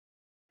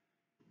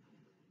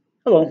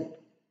Hello.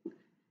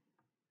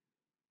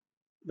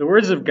 The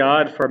words of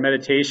God for our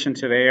meditation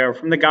today are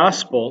from the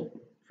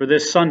Gospel for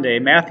this Sunday,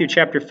 Matthew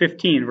chapter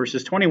 15,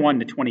 verses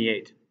 21 to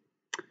 28.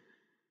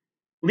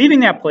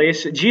 Leaving that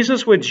place,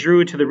 Jesus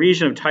withdrew to the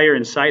region of Tyre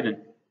and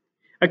Sidon.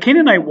 A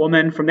Canaanite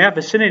woman from that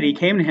vicinity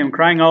came to him,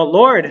 crying out,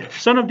 "Lord,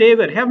 Son of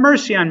David, have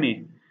mercy on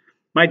me.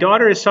 My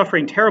daughter is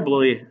suffering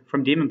terribly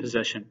from demon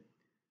possession."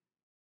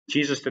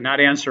 Jesus did not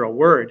answer a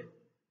word.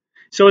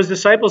 So his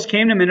disciples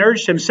came to him and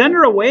urged him, "Send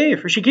her away,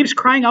 for she keeps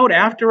crying out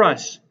after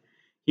us."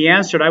 He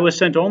answered, "I was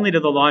sent only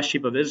to the lost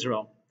sheep of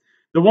Israel."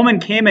 The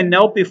woman came and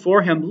knelt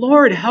before him.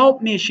 "Lord,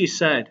 help me," she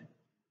said.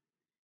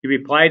 He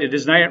replied, "It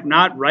is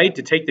not right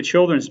to take the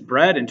children's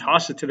bread and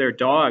toss it to their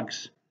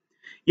dogs."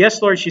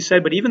 "Yes, Lord," she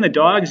said, "but even the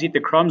dogs eat the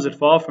crumbs that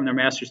fall from their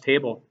master's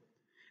table."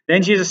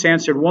 Then Jesus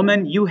answered,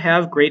 "Woman, you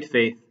have great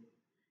faith.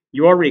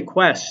 Your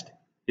request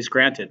is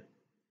granted."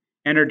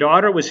 And her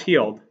daughter was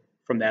healed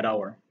from that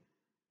hour.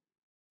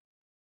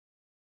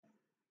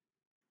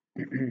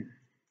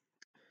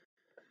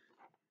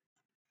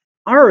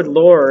 Our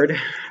Lord,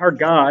 our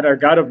God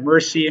of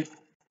mercy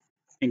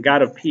and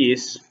God of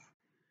peace,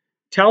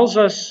 tells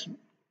us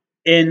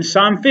in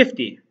Psalm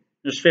 50,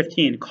 verse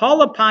 15,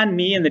 "Call upon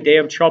me in the day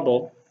of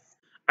trouble.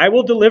 I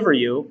will deliver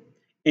you,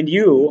 and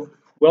you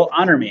will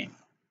honor me."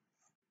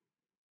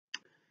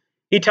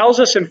 He tells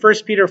us in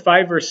 1 Peter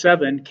 5, verse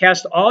 7,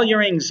 "Cast all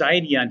your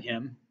anxiety on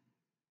him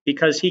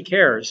because he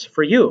cares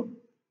for you."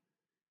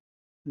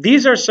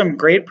 These are some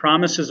great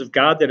promises of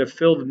God that have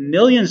filled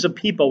millions of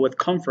people with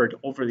comfort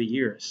over the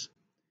years.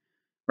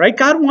 Right?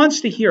 God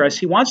wants to hear us.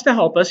 He wants to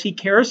help us. He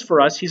cares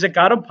for us. He's a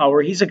God of power.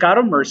 He's a God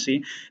of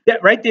mercy.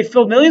 Right? They've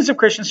filled millions of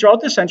Christians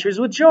throughout the centuries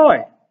with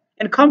joy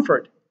and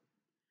comfort.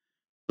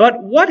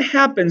 But what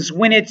happens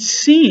when it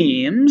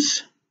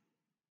seems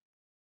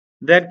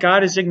that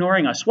God is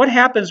ignoring us? What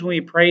happens when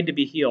we prayed to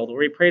be healed, or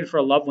we prayed for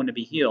a loved one to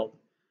be healed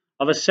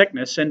of a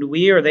sickness, and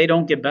we or they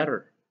don't get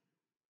better?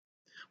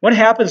 What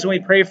happens when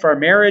we pray for our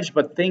marriage,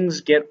 but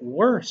things get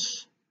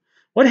worse?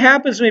 What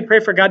happens when we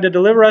pray for God to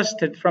deliver us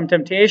from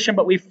temptation,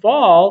 but we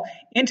fall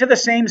into the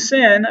same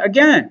sin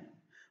again?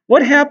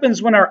 What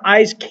happens when our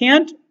eyes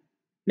can't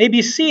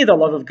maybe see the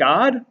love of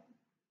God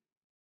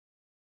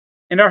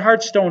and our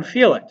hearts don't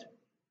feel it?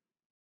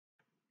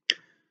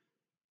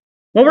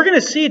 Well, we're going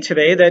to see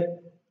today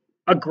that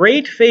a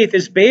great faith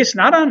is based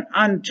not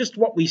on just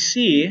what we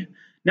see,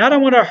 not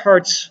on what our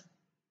hearts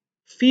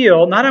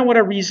feel, not on what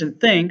our reason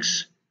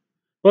thinks,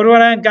 but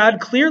what God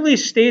clearly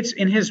states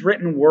in his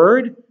written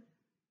word,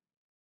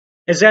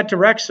 as that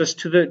directs us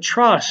to the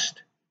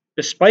trust,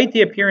 despite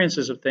the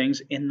appearances of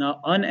things, in the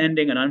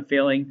unending and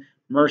unfailing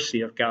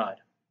mercy of God.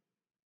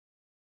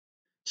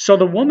 So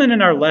the woman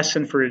in our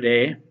lesson for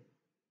today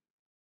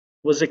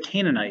was a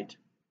Canaanite.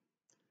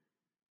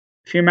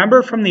 If you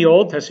remember from the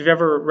Old Testament, if you've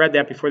ever read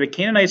that before, the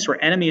Canaanites were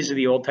enemies of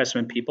the Old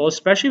Testament people,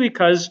 especially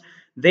because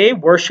they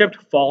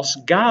worshipped false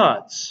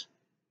gods.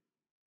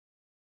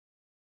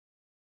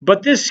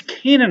 But this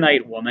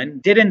Canaanite woman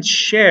didn't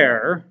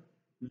share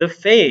the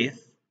faith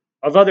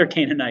of other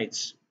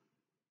Canaanites.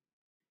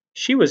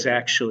 She was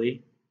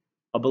actually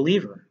a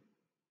believer.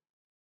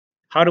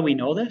 How do we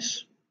know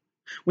this?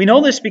 We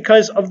know this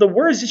because of the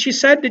words that she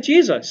said to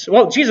Jesus.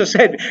 Well, Jesus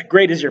said,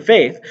 "Great is your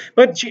faith,"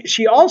 but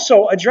she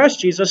also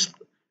addressed Jesus.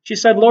 She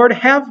said, "Lord,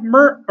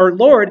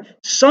 Lord,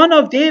 Son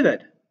of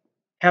David,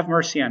 have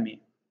mercy on me."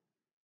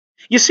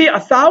 You see,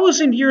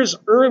 1,000 years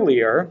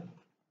earlier,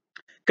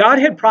 God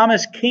had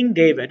promised King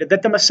David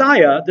that the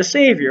Messiah, the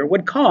Savior,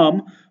 would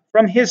come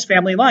from his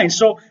family line.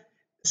 So,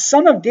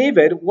 Son of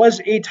David was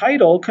a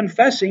title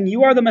confessing,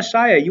 "You are the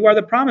Messiah, you are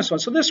the promised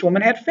one." So this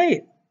woman had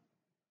faith.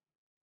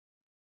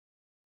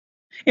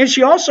 And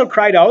she also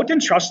cried out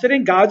and trusted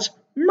in God's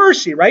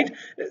mercy, right?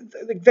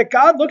 That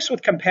God looks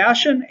with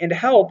compassion and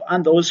help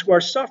on those who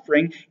are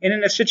suffering and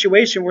in a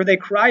situation where they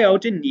cry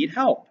out and need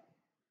help.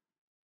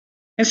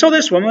 And so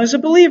this woman was a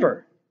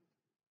believer.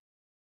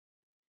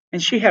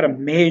 And she had a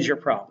major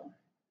problem.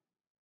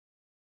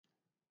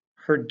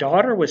 Her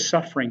daughter was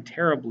suffering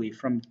terribly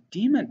from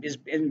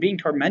and being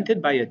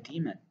tormented by a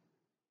demon.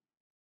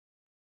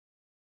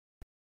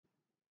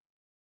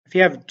 If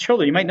you have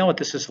children, you might know what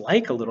this is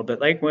like a little bit.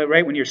 Like,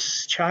 right, when your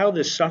child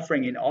is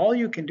suffering and all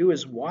you can do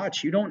is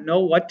watch. You don't know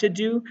what to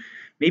do.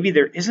 Maybe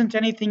there isn't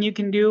anything you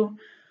can do.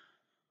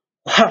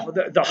 Wow,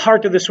 the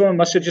heart of this woman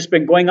must have just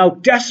been going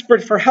out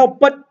desperate for help.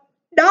 But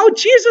now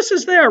Jesus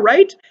is there,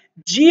 right?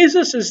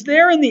 Jesus is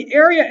there in the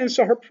area. And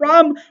so her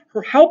problem,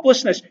 her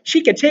helplessness,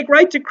 she can take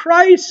right to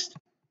Christ.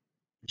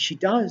 She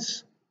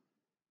does.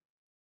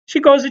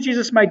 She goes to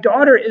Jesus, "My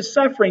daughter is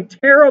suffering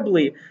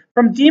terribly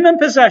from demon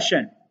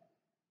possession."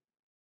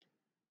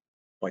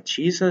 But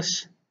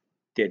Jesus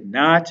did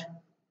not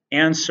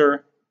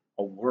answer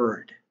a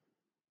word.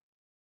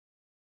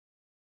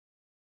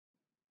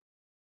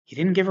 He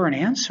didn't give her an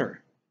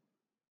answer.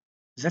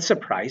 Is that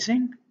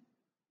surprising?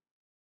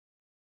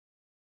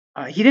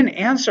 He didn't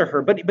answer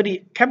her, but he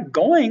kept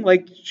going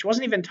like she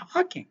wasn't even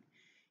talking.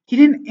 He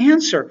didn't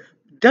answer.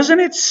 Doesn't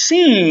it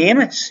seem,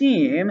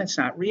 it's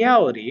not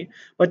reality,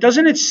 but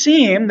doesn't it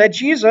seem that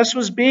Jesus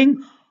was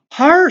being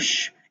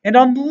harsh and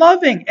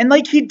unloving and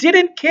like he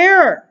didn't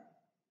care.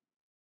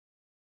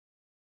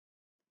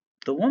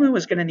 The woman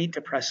was going to need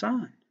to press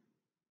on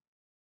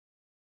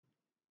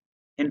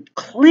and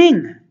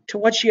cling to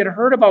what she had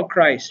heard about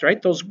Christ,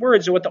 right? Those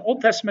words are what the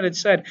Old Testament had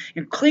said,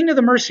 and cling to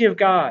the mercy of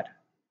God.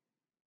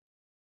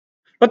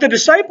 But the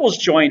disciples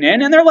join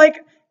in and they're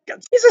like,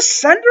 Jesus,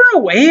 send her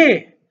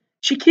away.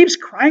 She keeps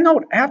crying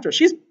out after.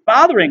 She's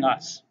bothering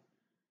us.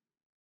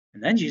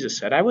 And then Jesus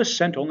said, I was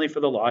sent only for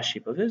the lost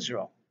sheep of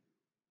Israel.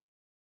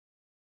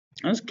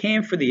 This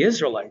came for the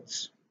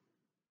Israelites.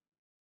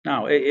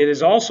 Now, it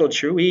is also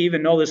true, we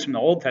even know this from the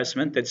Old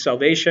Testament, that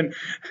salvation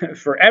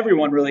for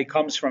everyone really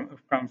comes from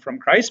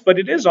Christ, but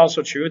it is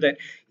also true that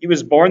he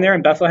was born there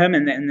in Bethlehem,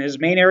 and his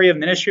main area of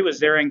ministry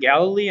was there in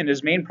Galilee, and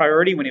his main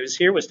priority when he was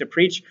here was to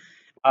preach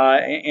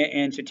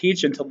and to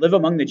teach and to live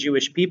among the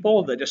Jewish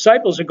people. The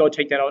disciples would go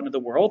take that out into the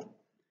world.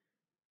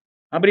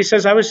 But he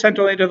says, I was sent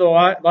only to the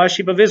lost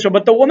sheep of Israel.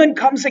 But the woman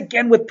comes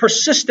again with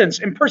persistence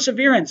and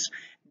perseverance,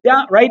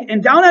 right?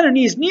 And down on her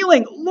knees,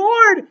 kneeling,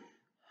 Lord,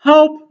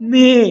 help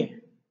me.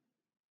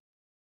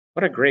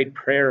 What a great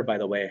prayer, by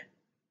the way.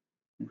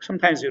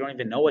 Sometimes we don't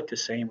even know what to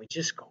say, and we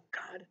just go,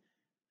 God,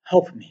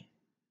 help me.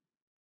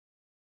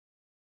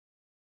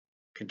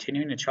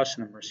 Continuing to trust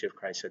in the mercy of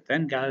Christ.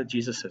 Then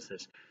Jesus says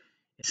this,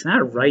 it's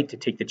not right to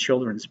take the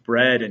children's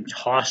bread and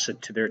toss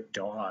it to their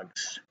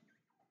dogs.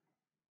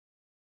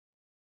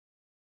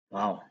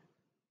 Wow.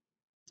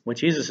 What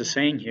Jesus is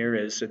saying here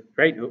is,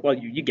 right, well,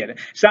 you get it.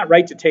 It's not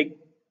right to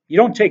you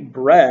don't take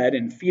bread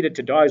and feed it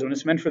to dogs when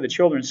it's meant for the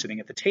children sitting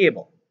at the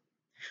table.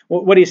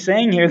 Well, what he's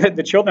saying here, that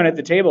the children at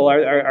the table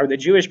are the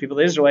Jewish people,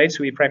 the Israelites,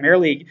 who he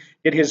primarily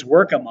did his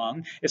work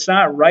among. It's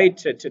not right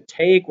to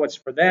take what's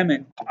for them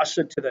and toss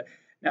it to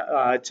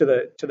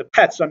the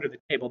pets under the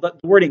table. The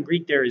word in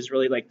Greek there is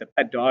really like the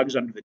pet dogs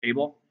under the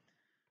table.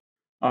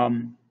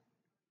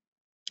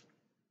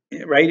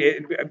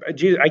 Right?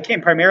 I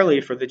came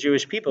primarily for the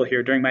Jewish people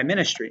here during my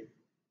ministry.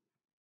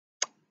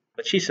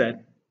 But she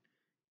said,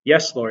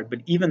 yes, Lord, but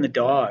even the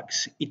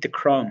dogs eat the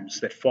crumbs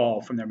that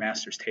fall from their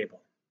master's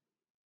table.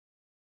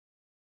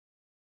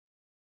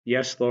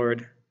 Yes,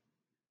 Lord,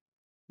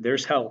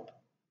 there's help,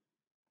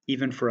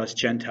 even for us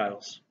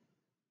Gentiles.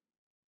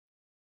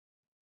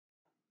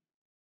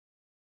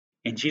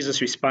 And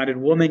Jesus responded,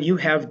 woman, you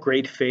have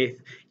great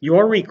faith.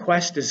 Your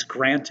request is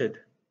granted.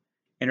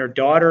 And her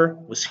daughter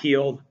was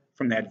healed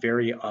from that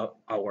very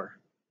hour.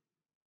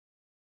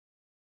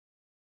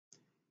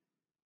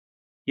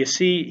 You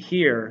see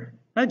here,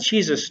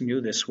 Jesus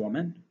knew this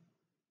woman.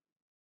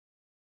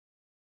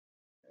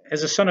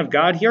 As a son of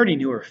God, he already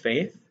knew her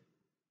faith.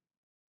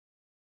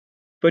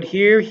 But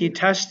here he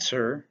tests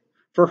her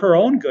for her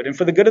own good and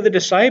for the good of the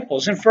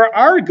disciples and for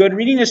our good,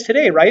 reading this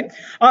today, right?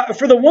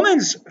 For the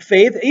woman's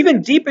faith,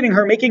 even deepening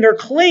her, making her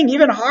cling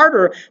even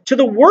harder to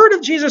the word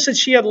of Jesus that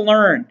she had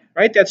learned,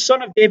 right? That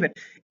son of David,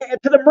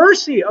 to the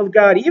mercy of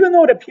God, even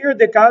though it appeared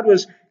that God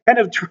was kind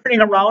of turning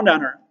around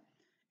on her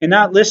and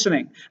not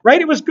listening,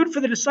 right? It was good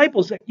for the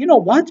disciples that, you know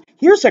what?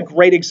 Here's a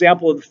great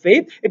example of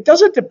faith. It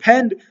doesn't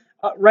depend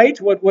right,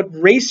 what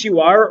race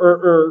you are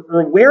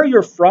or where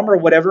you're from or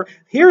whatever.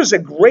 Here's a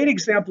great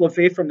example of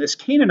faith from this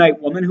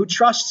Canaanite woman who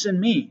trusts in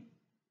me.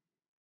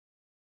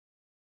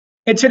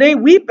 And today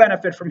we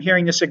benefit from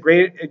hearing this a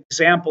great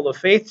example of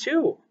faith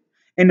too.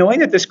 And knowing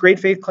that this great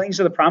faith clings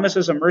to the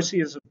promises and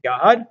mercies of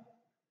God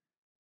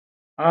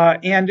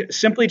and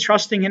simply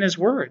trusting in his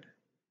word.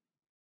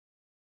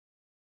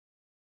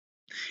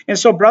 And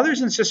so, brothers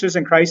and sisters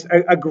in Christ,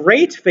 a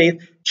great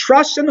faith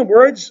trusts in the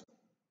words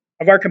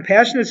of our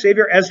compassionate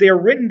Savior as they are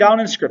written down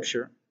in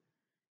Scripture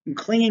and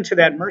clinging to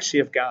that mercy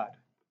of God.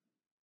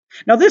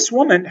 Now, this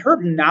woman, her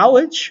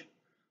knowledge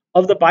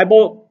of the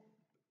Bible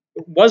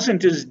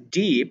wasn't as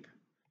deep,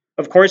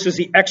 of course, as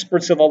the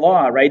experts of the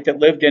law, right, that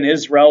lived in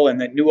Israel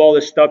and that knew all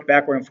this stuff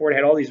backward and forward,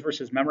 had all these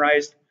verses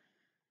memorized.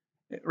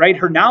 Right,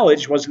 her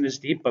knowledge wasn't as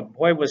deep, but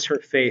boy, was her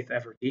faith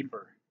ever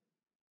deeper.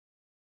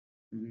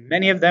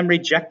 Many of them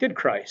rejected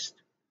Christ,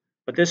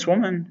 but this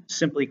woman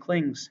simply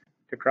clings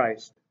to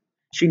Christ.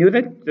 She knew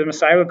that the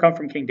Messiah would come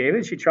from King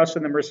David. She trusted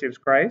in the mercy of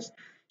Christ.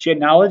 She had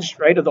knowledge,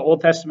 right, of the Old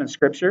Testament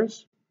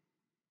scriptures.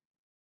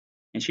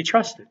 And she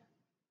trusted.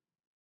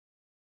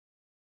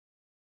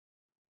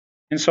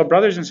 And so,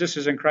 brothers and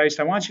sisters in Christ,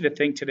 I want you to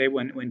think today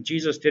when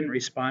Jesus didn't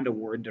respond a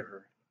word to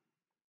her.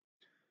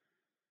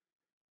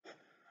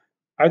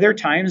 Are there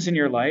times in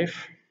your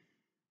life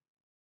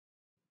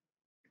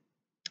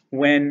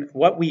when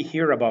what we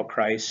hear about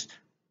Christ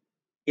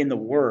in the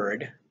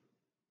Word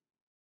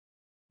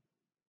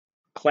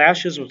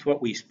clashes with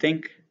what we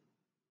think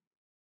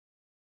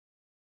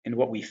and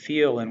what we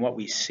feel and what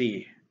we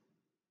see?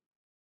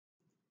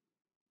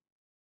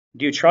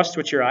 Do you trust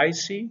what your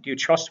eyes see? Do you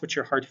trust what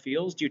your heart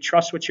feels? Do you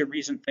trust what your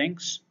reason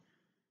thinks?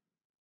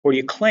 Or do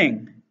you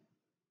cling,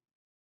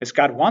 as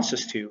God wants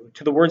us to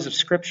the words of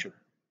Scripture?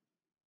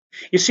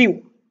 You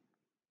see,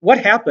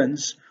 what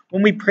happens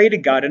when we pray to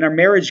God and our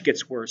marriage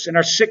gets worse and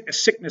our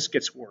sickness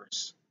gets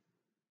worse?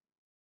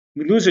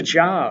 We lose a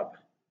job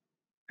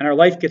and our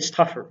life gets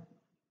tougher.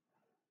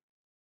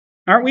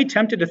 Aren't we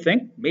tempted to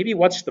think, maybe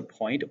what's the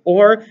point?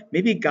 Or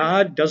maybe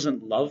God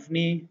doesn't love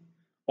me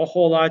a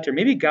whole lot, or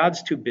maybe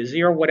God's too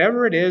busy, or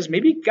whatever it is.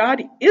 Maybe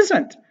God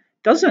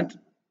doesn't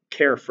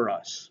care for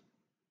us.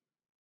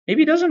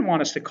 Maybe he doesn't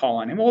want us to call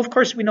on him. Well, of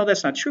course, we know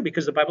that's not true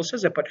because the Bible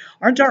says that, but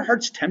aren't our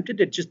hearts tempted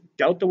to just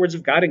doubt the words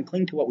of God and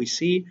cling to what we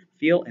see,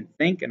 feel, and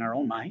think in our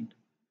own mind?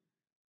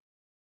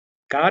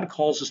 God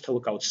calls us to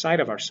look outside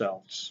of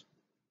ourselves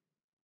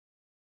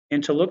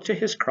and to look to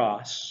his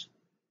cross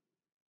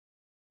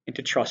and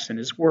to trust in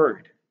his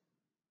word.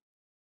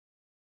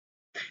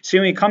 See,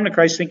 when we come to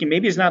Christ thinking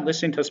maybe he's not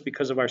listening to us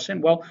because of our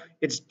sin, well,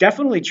 it's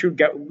definitely true.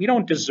 We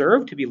don't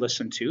deserve to be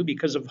listened to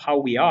because of how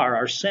we are,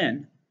 our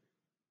sin.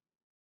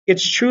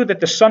 It's true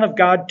that the Son of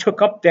God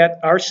took up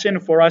our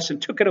sin for us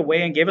and took it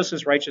away and gave us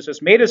his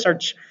righteousness, made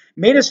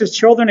us his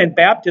children in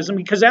baptism,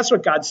 because that's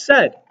what God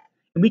said.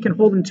 And we can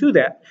hold him to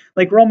that.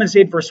 Like Romans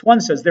 8 verse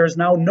 1 says, there is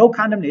now no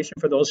condemnation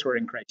for those who are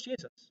in Christ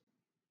Jesus.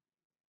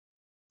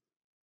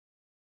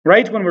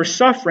 Right? When we're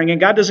suffering and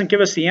God doesn't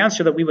give us the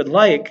answer that we would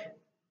like,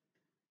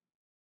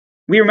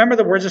 we remember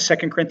the words of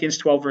 2 Corinthians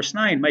 12 verse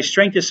 9. My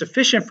strength is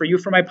sufficient for you,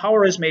 for my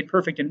power is made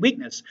perfect in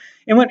weakness.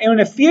 And when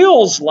it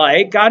feels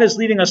like God is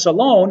leaving us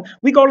alone,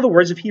 we go to the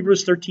words of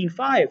Hebrews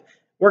 13:5,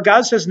 where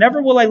God says,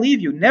 never will I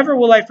leave you, never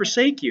will I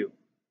forsake you.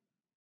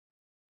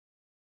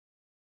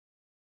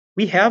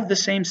 We have the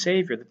same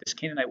Savior that this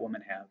Canaanite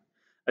woman had.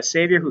 A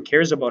Savior who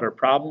cares about our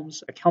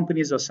problems,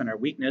 accompanies us in our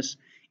weakness,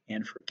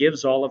 and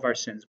forgives all of our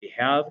sins. We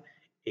have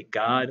a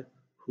God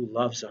who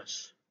loves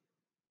us.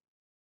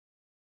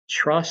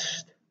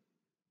 Trust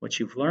what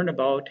you've learned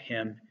about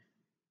him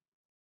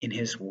in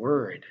his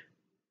word.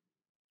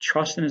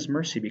 Trust in his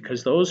mercy,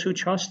 because those who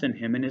trust in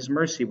him and his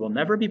mercy will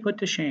never be put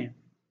to shame,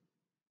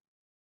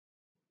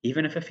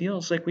 even if it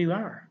feels like we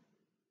are.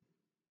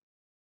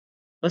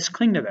 Let's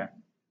cling to that.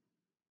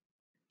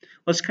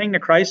 Let's cling to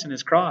Christ and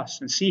his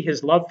cross and see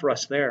his love for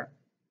us there.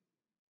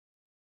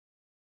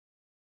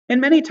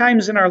 And many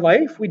times in our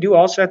life, we do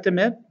also have to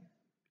admit,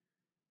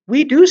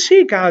 we do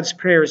see God's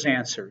prayers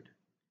answered,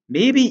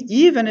 maybe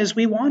even as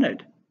we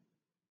wanted.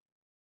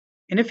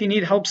 And if you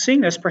need help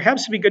seeing this,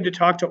 perhaps it'd be good to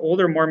talk to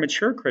older, more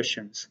mature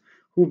Christians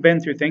who've been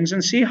through things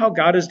and see how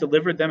God has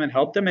delivered them and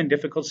helped them in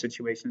difficult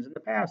situations in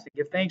the past, and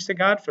give thanks to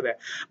God for that.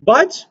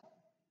 But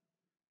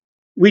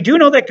we do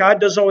know that God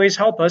does always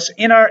help us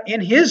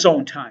in his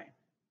own time,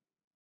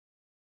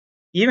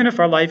 even if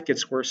our life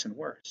gets worse and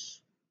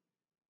worse.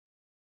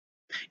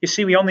 You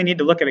see, we only need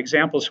to look at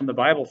examples from the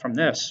Bible from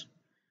this.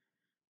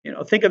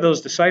 Think of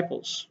those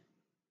disciples.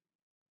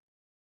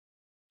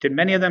 Did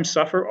many of them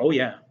suffer? Oh,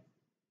 yeah.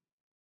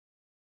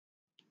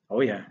 Oh,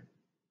 yeah.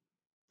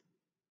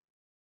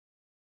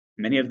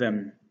 Many of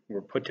them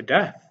were put to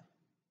death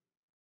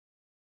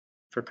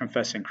for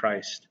confessing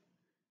Christ.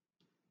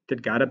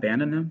 Did God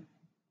abandon them?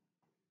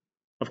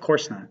 Of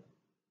course not.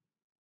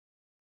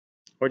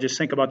 Or just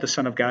think about the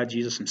Son of God,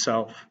 Jesus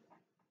himself.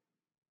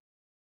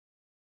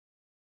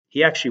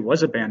 He actually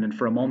was abandoned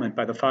for a moment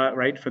by the Father,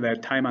 right, for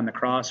that time on the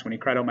cross when he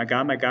cried out, my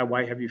God,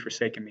 why have you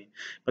forsaken me?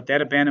 But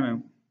that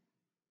abandonment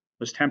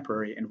was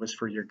temporary and was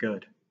for your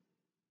good.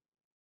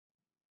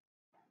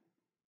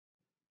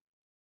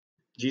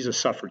 Jesus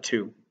suffered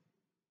too.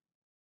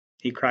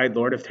 He cried,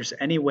 Lord, if there's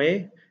any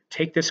way,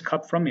 take this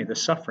cup from me, the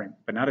suffering,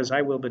 but not as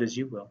I will, but as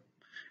you will.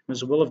 It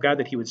was the will of God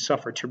that he would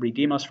suffer to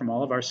redeem us from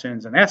all of our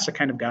sins, and that's the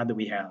kind of God that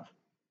we have.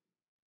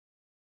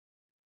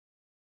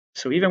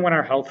 So even when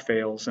our health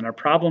fails and our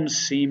problems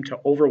seem to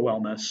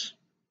overwhelm us,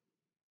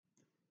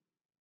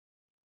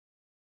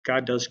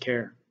 God does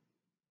care.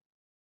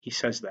 He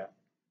says that.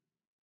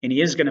 And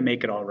he is going to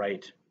make it all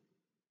right.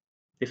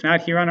 If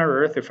not here on our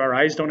earth, if our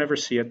eyes don't ever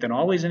see it, then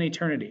always in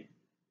eternity.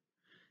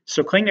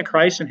 So cling to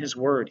Christ and his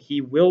word. He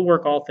will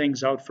work all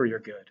things out for your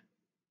good.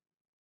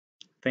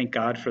 Thank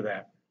God for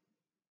that.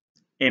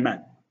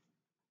 Amen.